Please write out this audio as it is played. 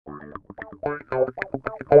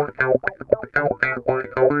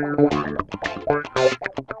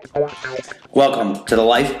Welcome to the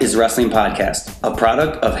Life is Wrestling podcast, a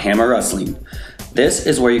product of Hammer Wrestling. This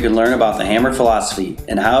is where you can learn about the Hammer philosophy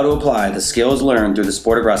and how to apply the skills learned through the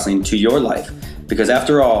sport of wrestling to your life. Because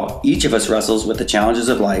after all, each of us wrestles with the challenges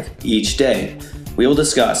of life each day. We will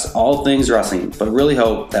discuss all things wrestling, but really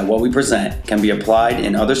hope that what we present can be applied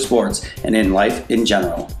in other sports and in life in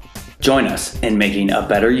general. Join us in making a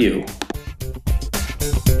better you.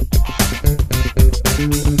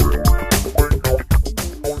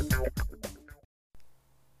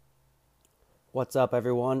 What's up,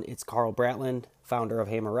 everyone? It's Carl Bratland, founder of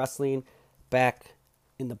Hammer Wrestling, back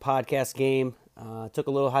in the podcast game. Took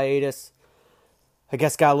a little hiatus. I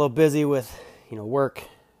guess got a little busy with, work,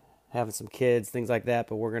 having some kids, things like that,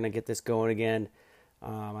 but we're going to get this going again.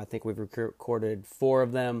 I think we've recorded 4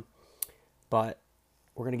 of them, but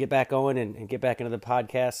we're going to get back going and get back into the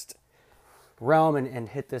podcast realm and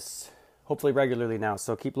hit this hopefully regularly now.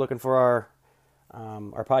 So keep looking for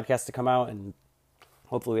our podcast to come out, and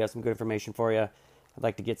hopefully we have some good information for you. I'd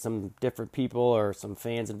like to get some different people or some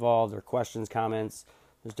fans involved, or questions, comments.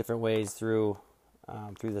 There's different ways through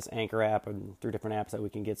this Anchor app and through different apps that we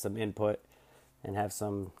can get some input and have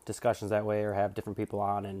some discussions that way, or have different people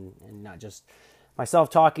on and not just myself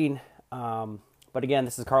talking. But again,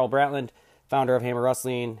 this is Carl Bratland, founder of Hammer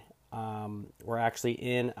Wrestling. We're actually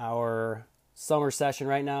in our summer session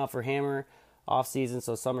right now for Hammer off season.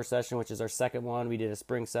 So summer session, which is our second one. We did a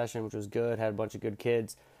spring session, which was good. Had a bunch of good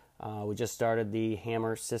kids. We just started the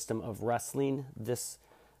Hammer system of wrestling this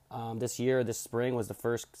year. This spring was the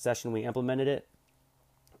first session we implemented it,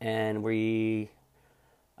 and we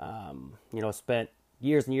spent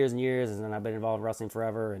years and years and years, and then I've been involved in wrestling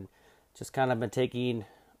forever, and just kind of been taking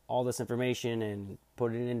all this information and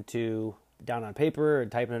putting it down on paper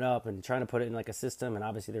and typing it up and trying to put it in like a system. And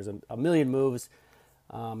obviously there's a million moves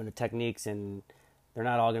and the techniques, and they're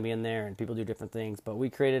not all going to be in there, and people do different things. But we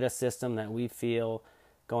created a system that we feel,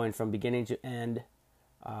 going from beginning to end,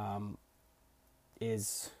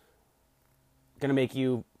 is going to make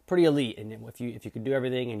you pretty elite. And if you can do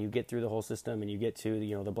everything and you get through the whole system and you get to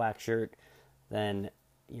the black shirt, then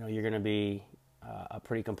you're going to be a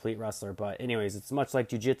pretty complete wrestler. But anyways, it's much like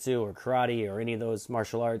jiu-jitsu or karate or any of those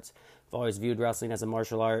martial arts. I've always viewed wrestling as a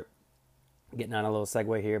martial art. Getting on a little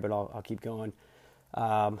segue here, but I'll keep going.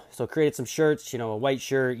 So created some shirts, a white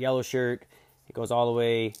shirt, yellow shirt. It goes all the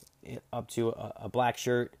way up to a black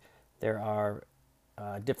shirt. There are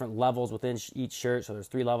different levels within each shirt. So there's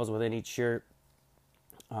 3 levels within each shirt.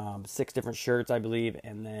 6 different shirts, I believe.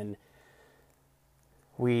 And then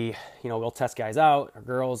we, we'll test guys out, or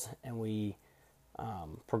girls, and we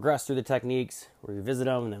progress through the techniques. We revisit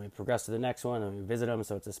them, and then we progress to the next one, and we visit them.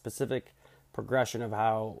 So it's a specific progression of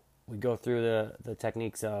how we go through the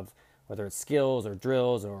techniques of whether it's skills or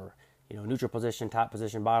drills or, neutral position, top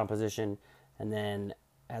position, bottom position. And then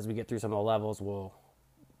as we get through some of the levels, we'll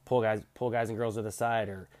pull guys and girls to the side,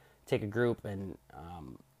 or take a group and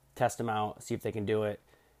test them out, see if they can do it.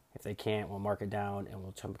 If they can't, we'll mark it down and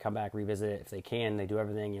we'll come back, revisit it. If they can, they do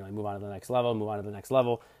everything, they move on to the next level,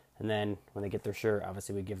 And then when they get their shirt,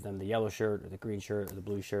 obviously we give them the yellow shirt or the green shirt or the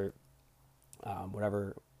blue shirt,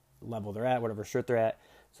 whatever level they're at, whatever shirt they're at.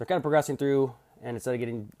 So they're kind of progressing through, and instead of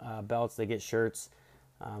getting belts, they get shirts.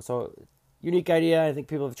 So unique idea. I think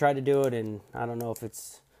people have tried to do it, and I don't know if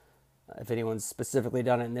anyone's specifically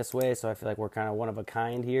done it in this way. So I feel like we're kind of one of a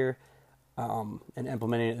kind here, and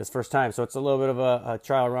implementing it this first time. So it's a little bit of a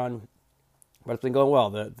trial run, but it's been going well.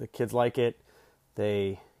 The kids like it.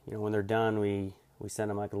 They, when they're done, we send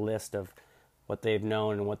them like a list of what they've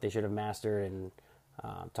known and what they should have mastered, and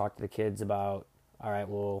talk to the kids about, all right,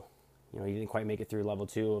 well, you didn't quite make it through level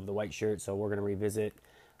 2 of the white shirt, so we're going to revisit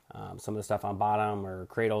some of the stuff on bottom or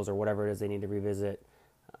cradles or whatever it is they need to revisit,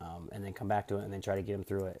 and then come back to it and then try to get them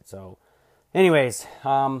through it. So anyways,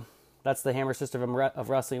 that's the Hammer system of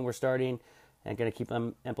wrestling we're starting, and going to keep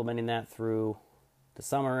them implementing that through the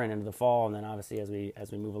summer and into the fall. And then obviously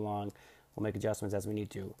as we move along, we'll make adjustments as we need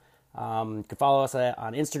to. You can follow us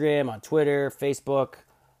on Instagram, on Twitter, Facebook,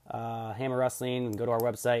 Hammer Wrestling. You can go to our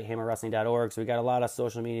website, hammerwrestling.org. So we got a lot of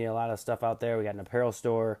social media, a lot of stuff out there. We got an apparel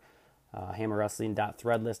store,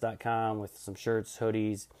 hammerwrestling.threadless.com, with some shirts,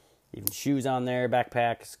 hoodies, even shoes on there,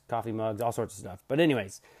 backpacks, coffee mugs, all sorts of stuff. But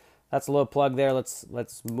anyways, that's a little plug there.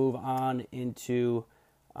 Let's move on into,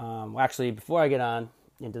 actually, before I get on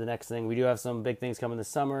into the next thing, we do have some big things coming this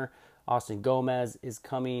summer. Austin Gomez is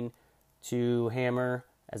coming to Hammer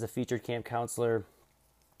as a featured camp counselor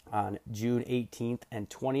on June 18th and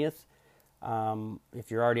 20th. If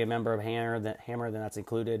you're already a member of Hammer, then that's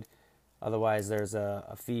included. Otherwise, there's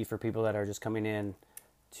a fee for people that are just coming in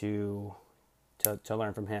to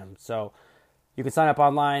learn from him. So you can sign up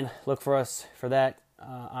online, look for us for that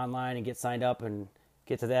online and get signed up and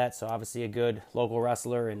get to that. So obviously a good local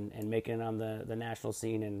wrestler and making it on the national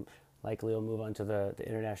scene, and likely he'll move on to the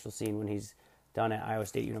international scene when he's done at Iowa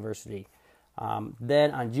State University.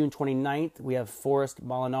 Then on June 29th, we have Forrest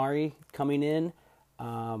Molinari coming in,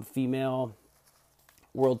 female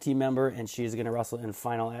world team member, and she's going to wrestle in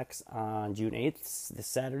Final X on June 8th, this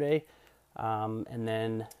Saturday. And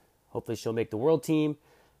then hopefully she'll make the world team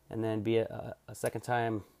and then be a second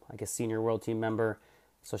time, I guess, senior world team member.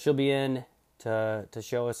 So she'll be in to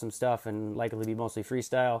show us some stuff and likely be mostly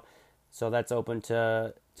freestyle. So that's open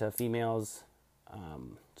to females,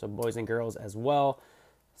 so boys and girls as well.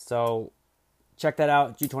 So check that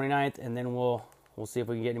out, June 29th, and then we'll see if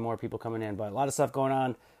we can get any more people coming in. But a lot of stuff going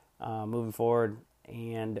on moving forward.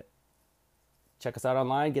 And check us out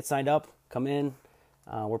online, get signed up, come in.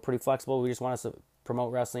 We're pretty flexible. We just want to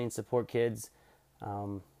promote wrestling, support kids,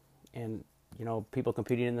 and people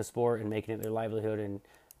competing in the sport and making it their livelihood and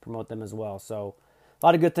promote them as well. So a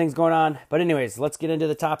lot of good things going on. But anyways, let's get into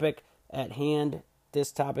the topic at hand.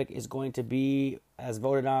 This topic is going to be, as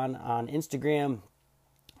voted on Instagram,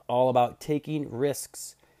 all about taking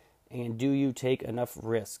risks. And do you take enough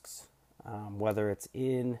risks? Whether it's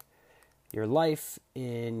in your life,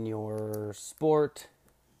 in your sport,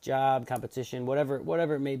 job, competition,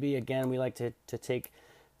 whatever it may be. Again, we like to take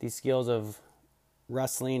these skills of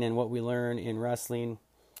wrestling and what we learn in wrestling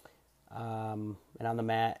and on the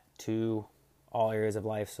mat to all areas of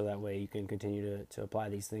life, so that way you can continue to apply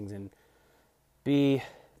these things and be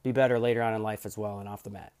better later on in life as well and off the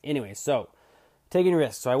mat. Anyway, so taking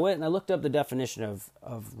risks. So I went and I looked up the definition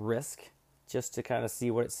of risk just to kind of see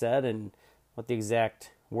what it said and what the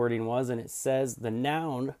exact wording was, and it says the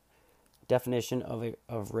noun definition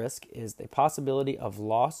of risk is the possibility of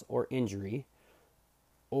loss or injury,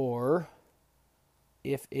 or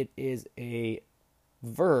if it is a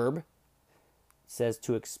verb, it says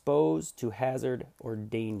to expose to hazard or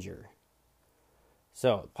danger.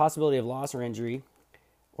 So possibility of loss or injury,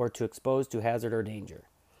 or to expose to hazard or danger.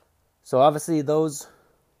 So obviously those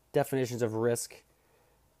definitions of risk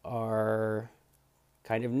are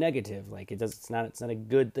kind of negative. Like it's not a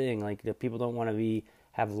good thing. Like the people don't want to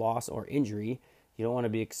have loss or injury. You don't want to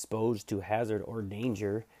be exposed to hazard or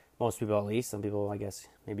danger. Most people, at least. Some people, I guess,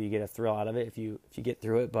 maybe you get a thrill out of it if you get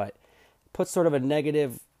through it. But it puts sort of a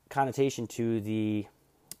negative connotation to the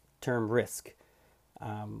term risk.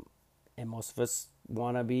 And most of us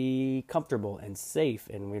want to be comfortable and safe,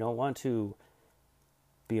 and we don't want to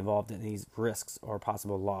be involved in these risks or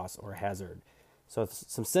possible loss or hazard. So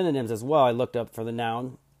some synonyms as well I looked up for the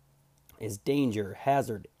noun is danger,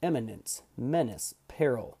 hazard, imminence, menace,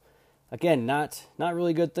 peril. Again, not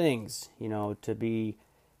really good things, to be,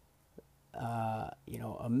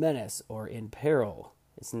 a menace or in peril.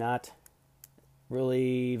 It's not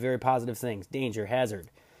really very positive things. Danger,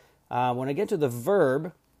 hazard. When I get to the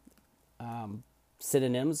verb,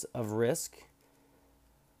 synonyms of risk,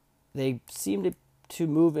 they seem to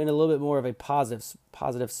move in a little bit more of a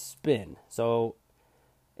positive spin. So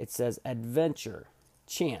it says adventure,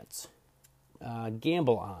 chance,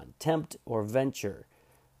 gamble on, tempt, or venture.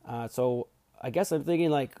 So I guess I'm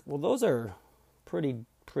thinking those are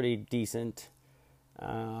pretty decent,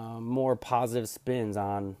 more positive spins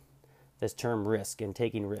on this term risk and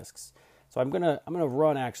taking risks. So I'm gonna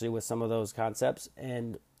run actually with some of those concepts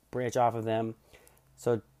and branch off of them.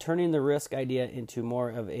 So turning the risk idea into more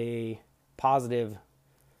of a positive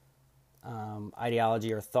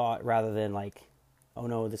ideology or thought, rather than oh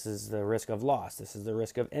no, this is the risk of loss, this is the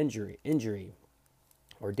risk of injury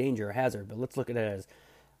or danger or hazard. But let's look at it as,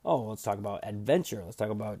 let's talk about adventure. Let's talk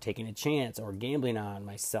about taking a chance or gambling on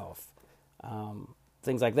myself.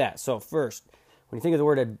 Things like that. So first, when you think of the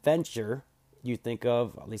word adventure, you think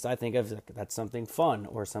of, at least I think of, that's something fun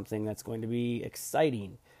or something that's going to be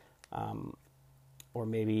exciting, or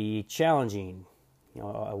maybe challenging,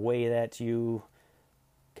 a way that you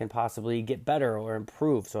can possibly get better or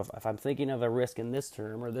improve. So if I'm thinking of a risk in this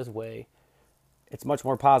term or this way, it's much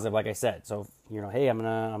more positive, like I said. So, hey,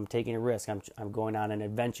 I'm taking a risk. I'm going on an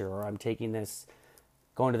adventure, or I'm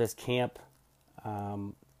going to this camp.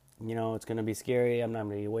 It's going to be scary. I'm going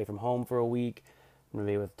to be away from home for a week. I'm going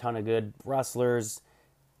to be with a ton of good wrestlers.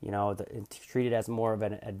 Treat it as more of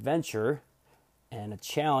an adventure and a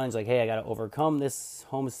challenge. Like, hey, I got to overcome this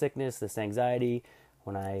homesickness, this anxiety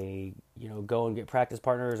when I, go and get practice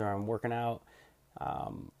partners, or I'm working out,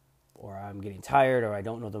 or I'm getting tired, or I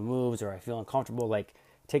don't know the moves, or I feel uncomfortable.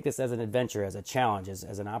 Take this as an adventure, as a challenge,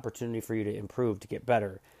 as an opportunity for you to improve, to get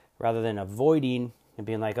better, rather than avoiding and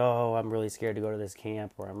being like, oh, I'm really scared to go to this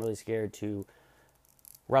camp, or I'm really scared to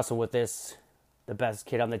wrestle with this, the best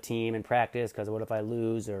kid on the team in practice, because what if I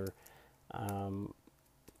lose, or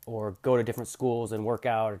go to different schools and work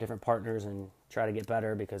out, or different partners and try to get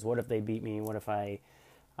better, because what if they beat me? What if I...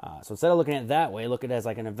 So instead of looking at it that way, look at it as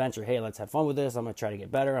like an adventure. Hey, let's have fun with this. I'm going to try to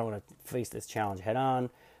get better. I want to face this challenge head on.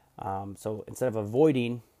 So instead of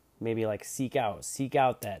avoiding, maybe like seek out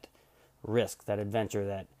that risk, that adventure,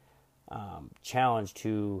 that challenge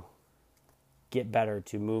to get better,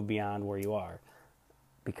 to move beyond where you are.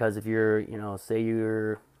 Because if you're, say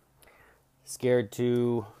you're scared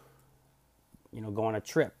to, go on a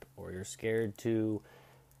trip, or you're scared to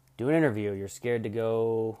do an interview, you're scared to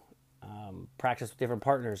go practice with different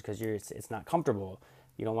partners because it's not comfortable.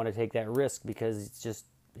 You don't want to take that risk because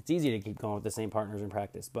it's easy to keep going with the same partners in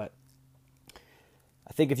practice. But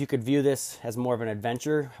I think if you could view this as more of an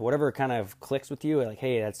adventure, whatever kind of clicks with you, like,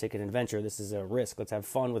 hey, let's take an adventure. This is a risk. Let's have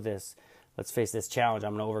fun with this. Let's face this challenge.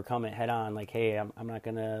 I'm going to overcome it head on. Like, hey, I'm not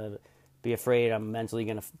going to be afraid. I'm mentally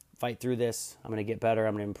going to fight through this. I'm going to get better.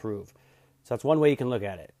 I'm going to improve. So that's one way you can look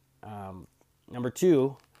at it. Number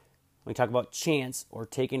two, when we talk about chance or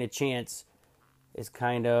taking a chance, is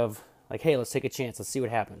kind of like, hey, let's take a chance. Let's see what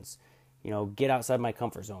happens. Get outside my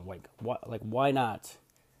comfort zone. Why not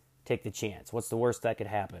take the chance? What's the worst that could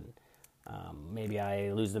happen? Maybe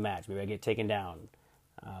I lose the match. Maybe I get taken down.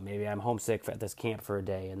 Maybe I'm homesick at this camp for a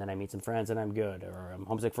day, and then I meet some friends and I'm good. Or I'm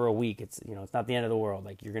homesick for a week. It's not the end of the world.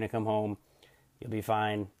 Like, you're gonna come home, you'll be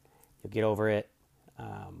fine, you'll get over it.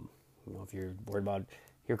 If you're worried about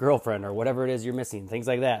your girlfriend or whatever it is you're missing, things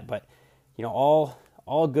like that. But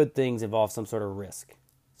all good things involve some sort of risk.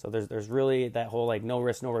 So there's really that whole like no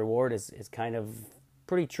risk, no reward is kind of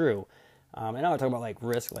pretty true. And I'm not talking about like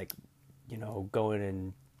risk, like going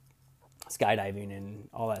and skydiving and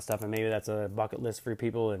all that stuff. And maybe that's a bucket list for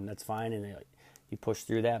people, and that's fine. And you push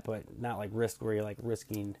through that, but not like risk where you're like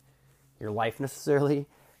risking your life necessarily,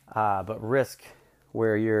 but risk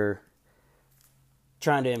where you're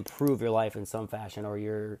trying to improve your life in some fashion, or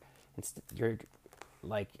you're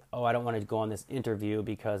like, oh, I don't want to go on this interview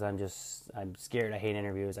because I'm scared. I hate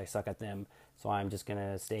interviews. I suck at them. So I'm just going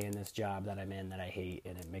to stay in this job that I'm in that I hate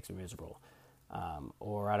and it makes me miserable.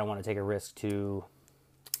 Or I don't want to take a risk to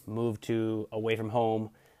move away from home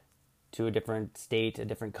to a different state, a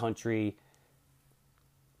different country,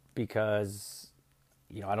 because,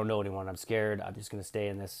 I don't know anyone. I'm scared. I'm just going to stay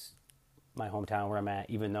in my hometown where I'm at,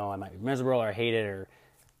 even though I might be miserable or I hate it, or,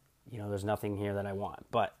 there's nothing here that I want.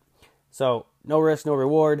 But so no risk, no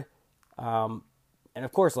reward. And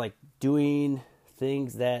of course, like doing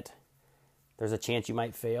things that there's a chance you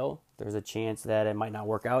might fail. There's a chance that it might not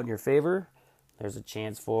work out in your favor. There's a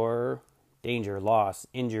chance for danger, loss,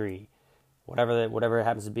 injury, whatever it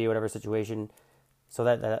happens to be, whatever situation. So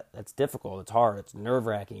that's difficult. It's hard. It's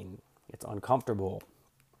nerve-wracking. It's uncomfortable.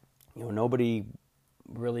 Nobody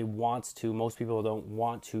really wants to. Most people don't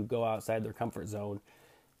want to go outside their comfort zone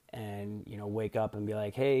and wake up and be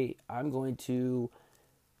like, hey, I'm going to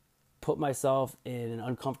put myself in an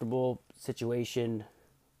uncomfortable situation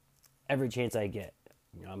every chance I get.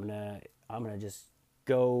 I'm gonna just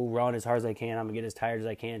go run as hard as I can. I'm gonna get as tired as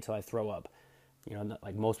I can until I throw up.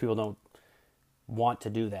 Like most people don't want to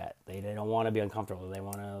do that. They don't want to be uncomfortable. They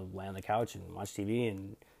want to lay on the couch and watch TV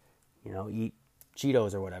and eat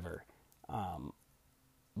Cheetos or whatever.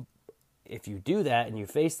 If you do that and you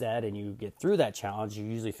face that and you get through that challenge, you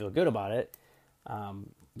usually feel good about it.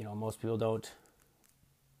 Most people don't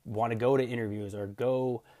want to go to interviews or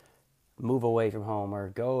go move away from home, or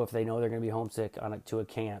go if they know they're going to be homesick to a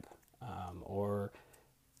camp, or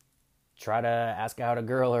try to ask out a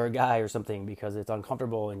girl or a guy or something because it's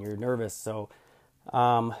uncomfortable and you're nervous. So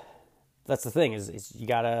that's the thing is you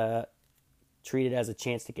got to treat it as a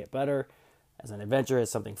chance to get better, as an adventure,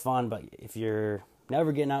 as something fun. But if you're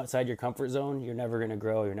never getting outside your comfort zone, you're never going to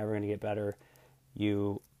grow. You're never going to get better.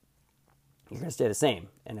 You're going to stay the same.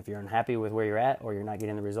 And if you're unhappy with where you're at, or you're not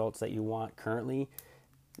getting the results that you want currently,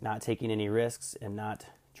 not taking any risks and not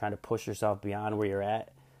trying to push yourself beyond where you're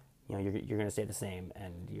at, you're going to stay the same,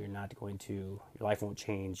 and you're not going to, your life won't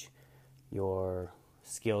change, your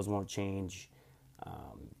skills won't change,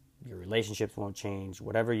 your relationships won't change.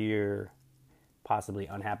 Whatever you're possibly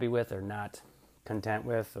unhappy with or not content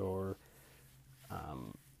with, or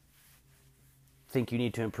think you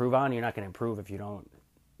need to improve on, you're not going to improve if you don't,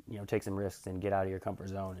 take some risks and get out of your comfort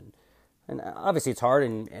zone. And obviously it's hard,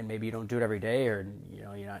 and maybe you don't do it every day, or,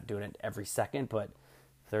 you're not doing it every second, but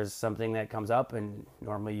if there's something that comes up and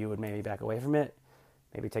normally you would maybe back away from it,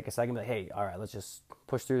 maybe take a second, but hey, all right, let's just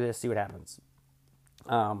push through this, see what happens.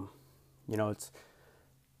 I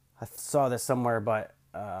saw this somewhere, but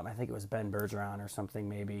I think it was Ben Bergeron or something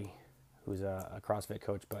maybe, who's a CrossFit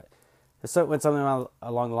coach, but Something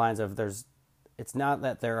along the lines of it's not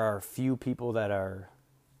that there are few people that are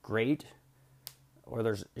great,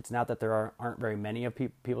 or it's not that there aren't very many of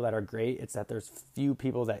people that are great. It's that there's few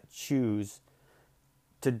people that choose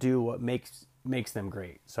to do what makes them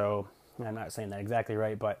great. So I'm not saying that exactly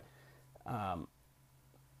right, but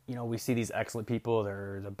we see these excellent people.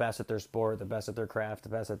 They're the best at their sport, the best at their craft, the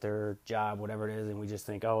best at their job, whatever it is, and we just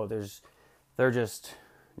think, oh, they're just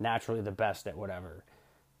naturally the best at whatever.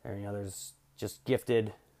 Or, there's just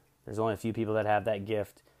gifted. There's only a few people that have that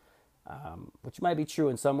gift, which might be true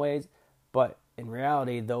in some ways, but in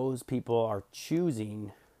reality, those people are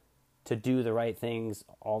choosing to do the right things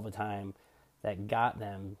all the time that got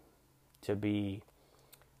them to be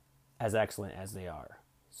as excellent as they are.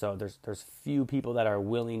 So there's few people that are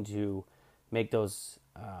willing to make those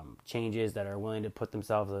changes, that are willing to put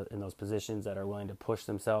themselves in those positions, that are willing to push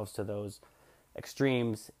themselves to those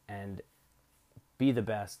extremes and be the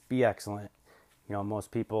best, be excellent.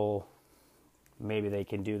 Most people, maybe they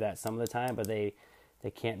can do that some of the time, but they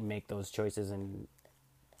can't make those choices and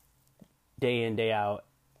day in, day out,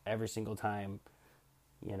 every single time,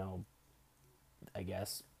 I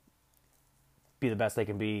guess, be the best they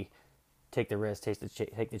can be, take the risk, take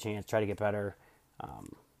the chance, try to get better.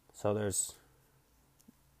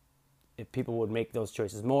 If people would make those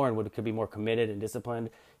choices more and could be more committed and disciplined,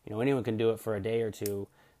 anyone can do it for a day or two,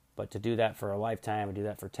 but to do that for a lifetime and do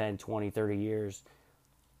that for 10, 20, 30 years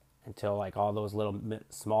until like all those little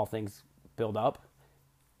small things build up,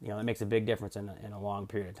 it makes a big difference in a long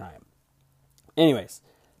period of time. Anyways,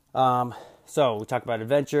 so we talk about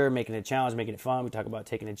adventure, making it a challenge, making it fun. We talk about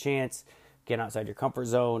taking a chance, getting outside your comfort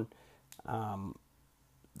zone.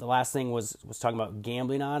 The last thing was talking about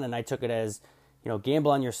gambling on, and I took it as,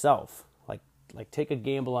 gamble on yourself. Like take a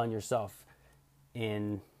gamble on yourself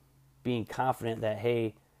in being confident that,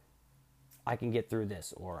 hey, I can get through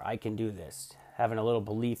this, or I can do this. Having a little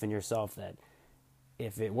belief in yourself that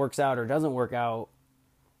if it works out or doesn't work out,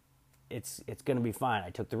 it's going to be fine. I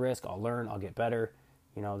took the risk. I'll learn. I'll get better.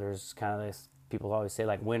 There's kind of this, people always say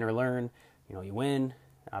like win or learn. You win,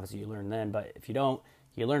 obviously you learn then, but if you don't,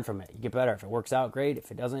 you learn from it. You get better. If it works out, great.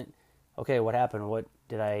 If it doesn't, okay, what happened? What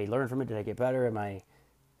did I learn from it? Did I get better?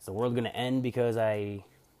 Is the world going to end because I,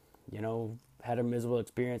 had a miserable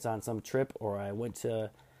experience on some trip, or I went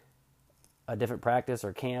to a different practice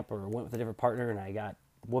or camp, or went with a different partner and I got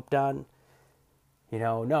whooped on?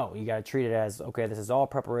 No, you got to treat it as, okay, this is all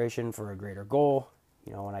preparation for a greater goal.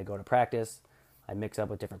 When I go to practice, I mix up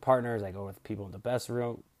with different partners. I go with people in the best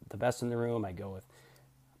in the room. I go with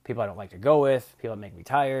people I don't like to go with, people that make me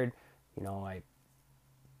tired. I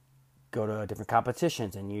go to different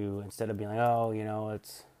competitions, and instead of being like, oh,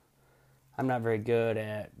 I'm not very good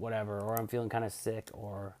at whatever, or I'm feeling kind of sick,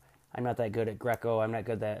 or I'm not that good at Greco, I'm not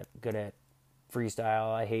good at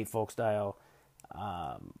freestyle, I hate folk style,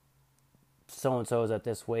 so-and-so's at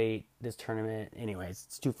this weight, this tournament, anyways,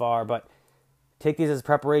 it's too far. But take these as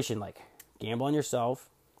preparation, like gamble on yourself,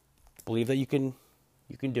 believe that you can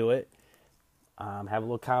do it, have a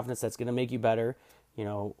little confidence that's going to make you better.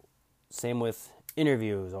 Same with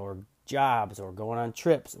interviews or jobs or going on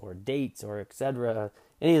trips or dates or etc.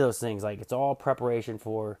 Any of those things, like it's all preparation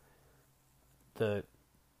for the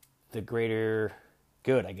greater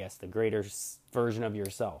good, I guess, the greater version of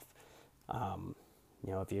yourself.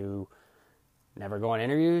 If you never go on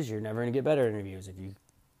interviews, you're never going to get better at interviews. If you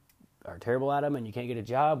are terrible at them and you can't get a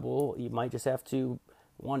job, well, you might just have to,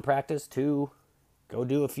 1, practice, 2, go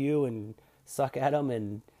do a few and suck at them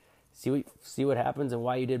and see what happens and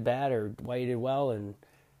why you did bad or why you did well, and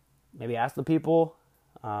maybe ask the people.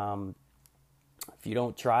 If you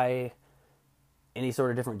don't try any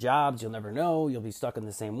sort of different jobs, you'll never know. You'll be stuck in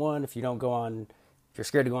the same one. If you're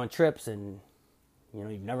scared to go on trips and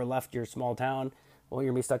you've never left your small town, well,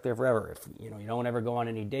 you're gonna be stuck there forever. If you don't ever go on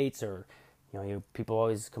any dates, or people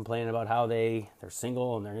always complain about how they're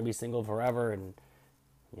single and they're gonna be single forever, and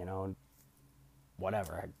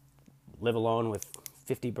whatever. I live alone with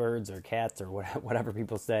 50 birds or cats or whatever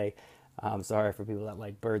people say. Sorry for people that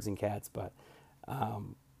like birds and cats, but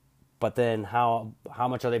then how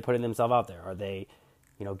much are they putting themselves out there? Are they,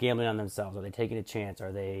 gambling on themselves? Are they taking a chance?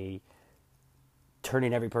 Are they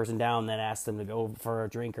turning every person down that asks them to go for a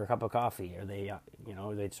drink or a cup of coffee? Are they, are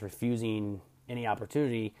they just refusing any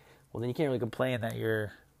opportunity? Well, then you can't really complain that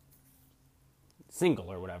you're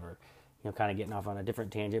single or whatever. Kind of getting off on a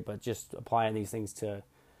different tangent, but just applying these things to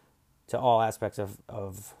all aspects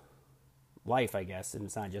of life, I guess. And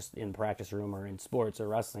it's not just in practice room or in sports or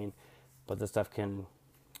wrestling, but this stuff can,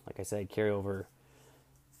 like I said, carry over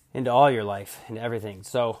into all your life, into everything.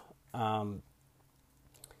 So,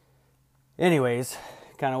 anyways,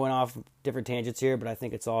 kind of went off different tangents here, but I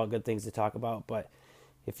think it's all good things to talk about. But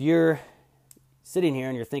if you're sitting here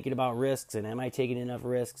and you're thinking about risks and am I taking enough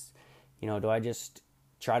risks? Do I just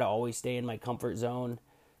try to always stay in my comfort zone?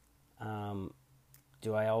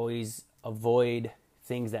 Do I always avoid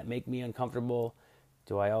things that make me uncomfortable?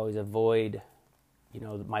 Do I always avoid,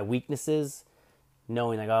 my weaknesses,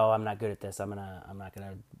 knowing like, oh, I'm not good at this. I'm not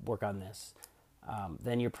gonna work on this.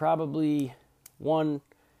 Then you're probably, one,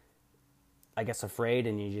 I guess, afraid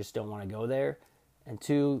and you just don't want to go there. And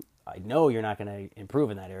two, I know you're not going to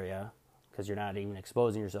improve in that area because you're not even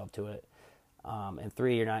exposing yourself to it. And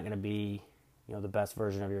three, you're not going to be, the best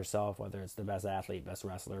version of yourself, whether it's the best athlete, best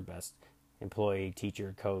wrestler, best employee,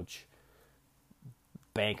 teacher, coach,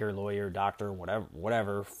 banker, lawyer, doctor,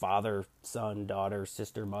 whatever, father, son, daughter,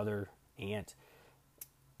 sister, mother, aunt,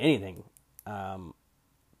 anything.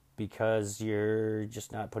 Because you're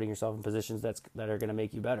just not putting yourself in positions that are going to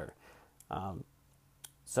make you better.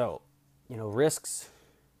 So, risks,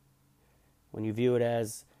 when you view it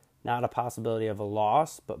as not a possibility of a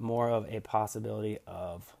loss, but more of a possibility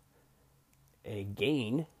of a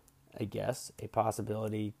gain, I guess, a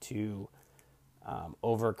possibility to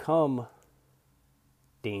overcome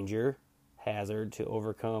danger, hazard, to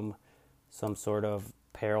overcome some sort of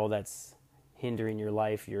peril that's hindering your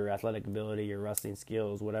life, your athletic ability, your wrestling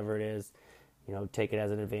skills, whatever it is. Take it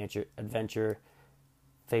as an adventure,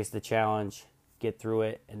 face the challenge, get through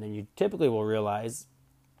it, and then you typically will realize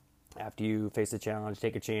after you face the challenge,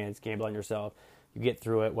 take a chance, gamble on yourself, you get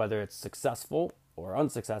through it, whether it's successful or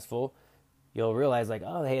unsuccessful, you'll realize like,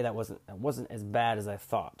 oh, hey, that wasn't as bad as I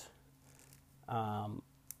thought.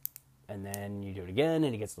 And then you do it again,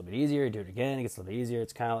 and it gets a little bit easier. You do it again, it gets a little bit easier.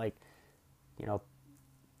 It's kind of like,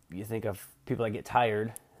 you think of people that get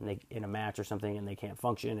tired and they in a match or something and they can't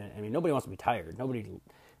function. I mean, nobody wants to be tired.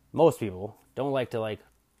 Most people don't like to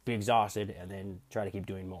be exhausted and then try to keep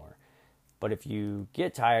doing more. But if you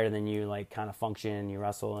get tired and then you kind of function, you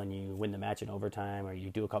wrestle and you win the match in overtime, or you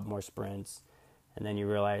do a couple more sprints, and then you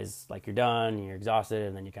realize you're done, and you're exhausted,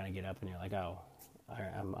 and then you kind of get up and you're like, oh, all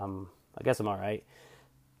right, I guess I'm all right.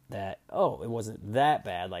 That, oh, it wasn't that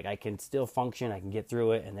bad. I can still function, I can get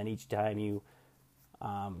through it. And then each time you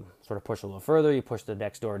sort of push a little further, you push the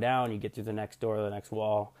next door down, you get through the next door, the next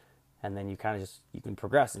wall, and then you kind of you can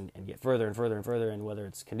progress and get further and further and further. And whether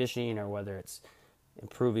it's conditioning or whether it's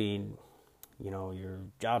improving, your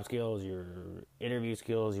job skills, your interview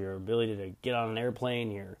skills, your ability to get on an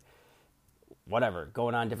airplane, your whatever,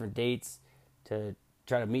 going on different dates to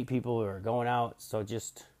try to meet people who are going out. So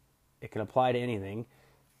it can apply to anything.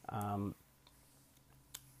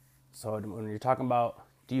 So when you're talking about,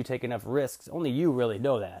 do you take enough risks? Only you really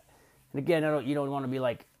know that. And again, you don't want to be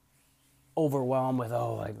overwhelmed with,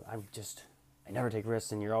 oh, I never take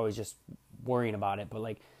risks, and you're always just worrying about it. But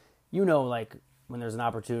when there's an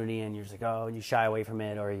opportunity and you're just oh, and you shy away from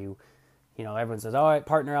it, or everyone says, all right,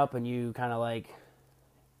 partner up, and you kind of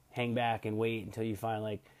hang back and wait until you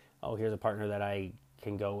find oh, here's a partner that I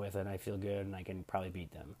can go with and I feel good and I can probably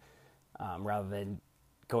beat them, rather than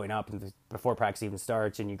going up and before practice even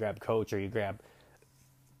starts and you grab coach or you grab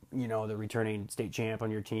the returning state champ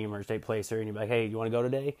on your team or state placer, and you're like, hey, you want to go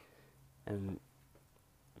today? And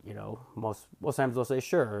most times they'll say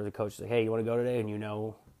sure, or the coach say, hey, you want to go today?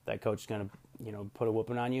 And that coach is going to put a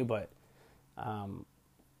whooping on you. But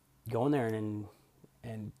go in there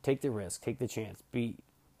and take the risk, take the chance,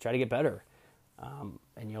 try to get better,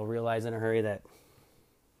 and you'll realize in a hurry that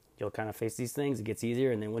you'll kind of face these things. It gets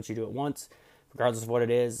easier, and then once you do it once, regardless of what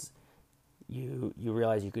it is, you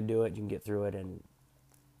realize you can do it, you can get through it, and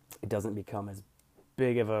it doesn't become as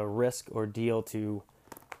big of a risk or deal to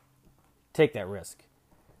take that risk.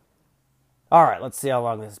 All right, let's see how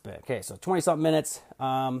long this has been. Okay, so 20-something minutes.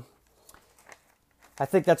 I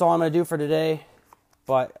think that's all I'm going to do for today,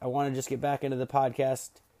 but I want to just get back into the podcast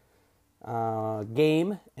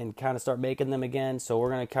game and kind of start making them again. So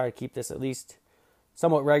we're going to try to keep this at least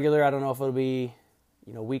somewhat regular. I don't know if it'll be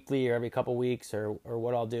weekly or every couple weeks or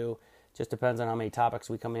what I'll do. Just depends on how many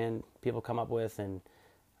topics people come up with, and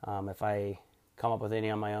if I come up with any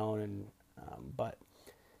on my own. And but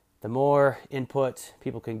the more input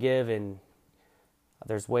people can give, and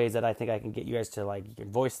there's ways that I think I can get you guys to you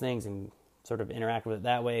can voice things and sort of interact with it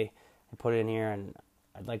that way and put it in here. And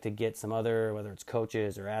I'd like to get some other, whether it's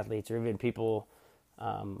coaches or athletes or even people,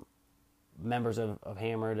 members of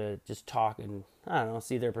Hammer, to just talk and, I don't know,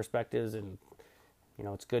 see their perspectives. And,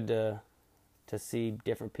 it's good to see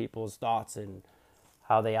different people's thoughts and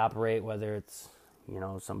how they operate, whether it's,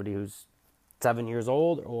 somebody who's 7 years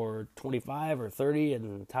old or 25 or 30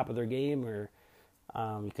 and top of their game, or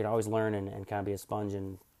you can always learn and kind of be a sponge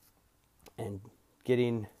and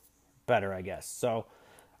getting better, I guess. So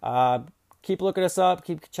keep looking us up.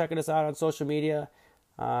 Keep checking us out on social media.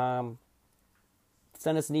 Send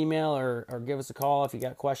us an email or give us a call if you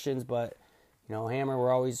got questions. But, Hammer,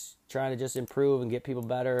 we're always trying to just improve and get people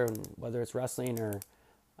better, and whether it's wrestling or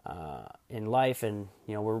in life. And,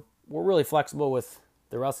 we're really flexible with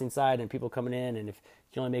the wrestling side and people coming in. And if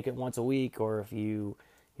you can only make it once a week, or if you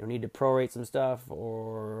need to prorate some stuff,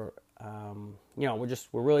 or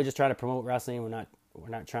we're really just trying to promote wrestling. We're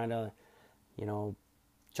not trying to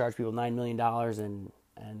charge people $9 million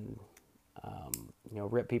and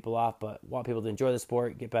rip people off, but want people to enjoy the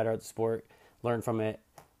sport, get better at the sport, learn from it,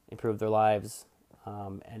 improve their lives,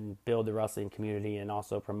 and build the wrestling community, and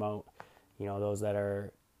also promote those that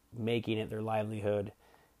are making it their livelihood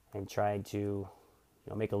and trying to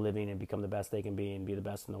make a living and become the best they can be and be the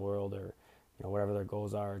best in the world, or whatever their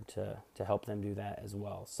goals are, to help them do that as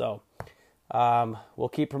well. So we'll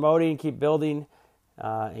keep promoting, keep building,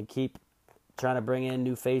 and keep trying to bring in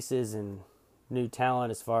new faces and new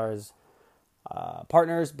talent as far as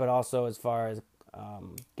partners, but also as far as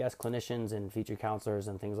guest clinicians and featured counselors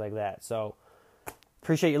and things like that. So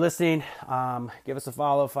appreciate you listening. Give us a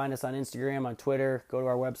follow. Find us on Instagram, on Twitter. Go to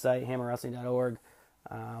our website, hammerwrestling.org.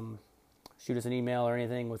 Shoot us an email or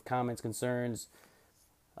anything with comments, concerns,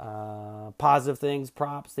 positive things,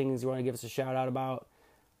 props, things you want to give us a shout out about.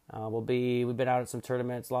 We've been out at some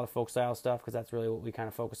tournaments, a lot of folk style stuff, because that's really what we kind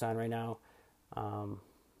of focus on right now.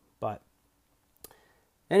 But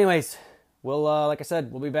anyways, we'll, like I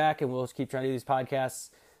said, we'll be back, and we'll keep trying to do these podcasts.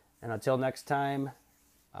 And until next time,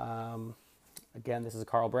 again, this is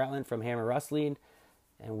Carl Bratland from Hammer Wrestling,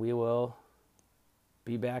 and we will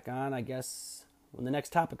be back on, I guess, when the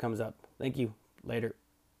next topic comes up. Thank you. Later.